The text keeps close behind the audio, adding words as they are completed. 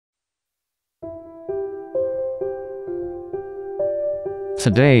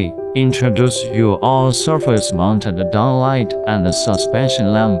Today, introduce you all surface-mounted downlight and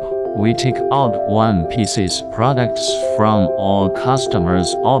suspension lamp. We take out one pieces products from all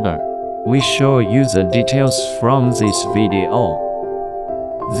customers' order. We show you the details from this video.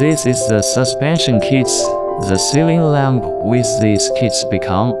 This is the suspension kits. The ceiling lamp with these kits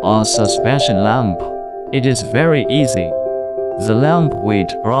become a suspension lamp. It is very easy. The lamp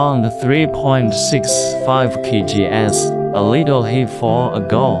weight around 3.65 kgs, a little heavy for a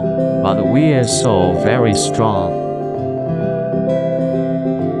girl, but we are so very strong.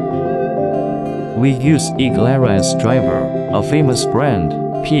 We use Eglaras driver, a famous brand,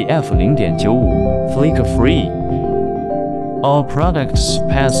 PF 0.95, flicker-free. All products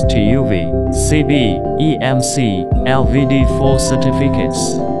pass TÜV, CB, EMC, LVD4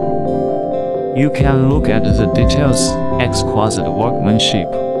 certificates. You can look at the details, exquisite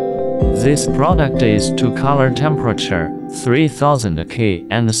workmanship. This product is two-color temperature, 3000 K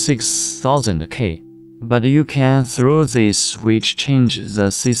and 6000 K. But you can through this switch change the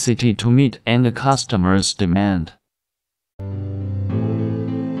CCT to meet end customer's demand.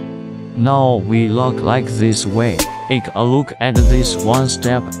 Now we lock like this way. Take a look at this one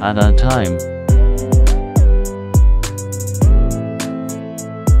step at a time.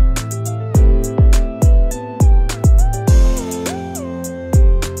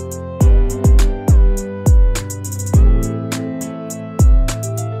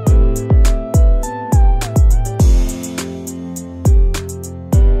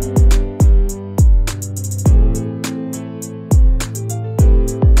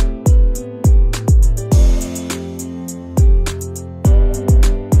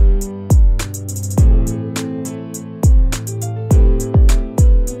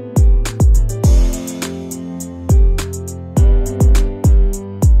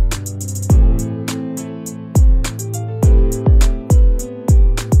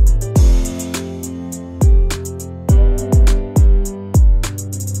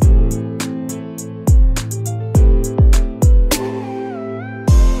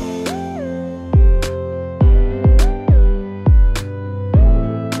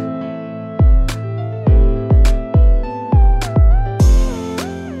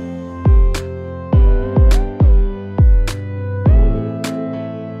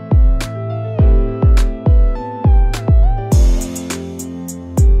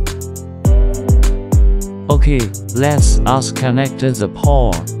 Okay, let's us connect the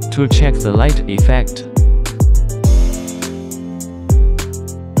power to check the light effect.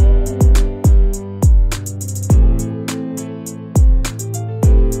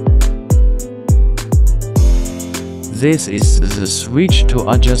 This is the switch to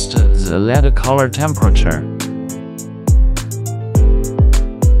adjust the LED color temperature.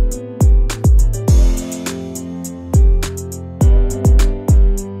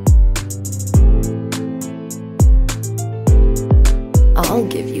 I'll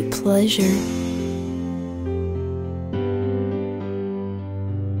give you pleasure.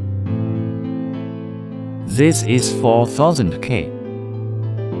 This is 4000 K.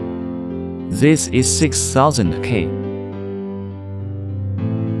 This is 6000 K.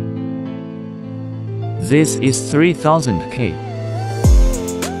 This is 3000 K.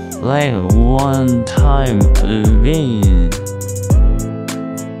 Like one time again.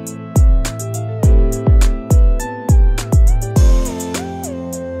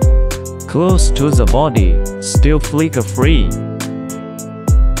 Close to the body, still flicker-free.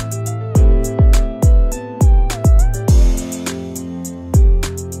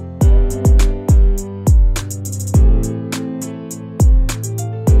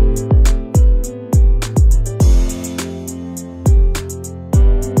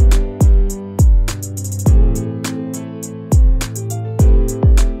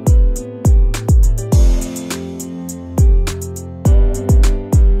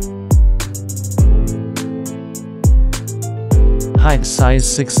 Height size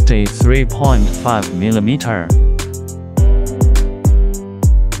 63.5 mm.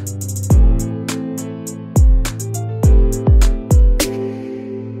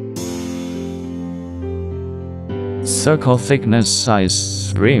 Circle thickness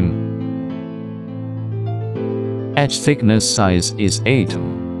size 3. Edge thickness size is 8.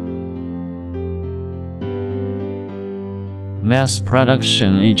 Mass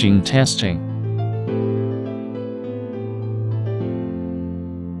production aging testing.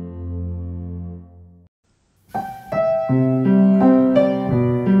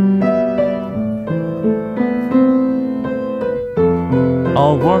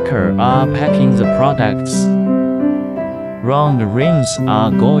 All workers are packing the products. Round rings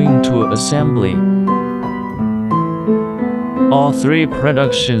are going to assembly. All 3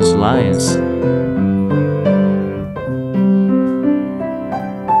 production lines.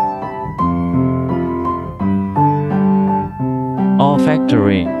 All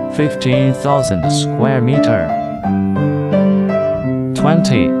factory, 15,000 square meter.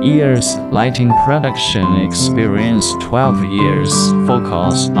 20 years lighting production experience. 12 years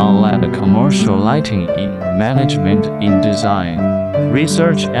focus on LED commercial lighting in management, in design,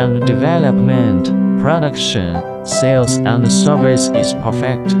 research and development, production, sales and service is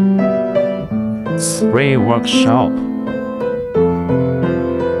perfect. 3 workshop.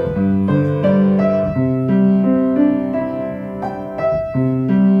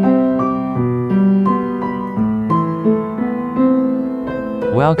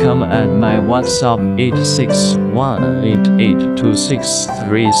 Welcome at my WhatsApp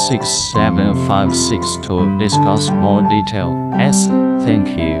 8618826367562 to discuss more detail. Thank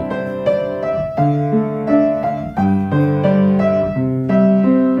you.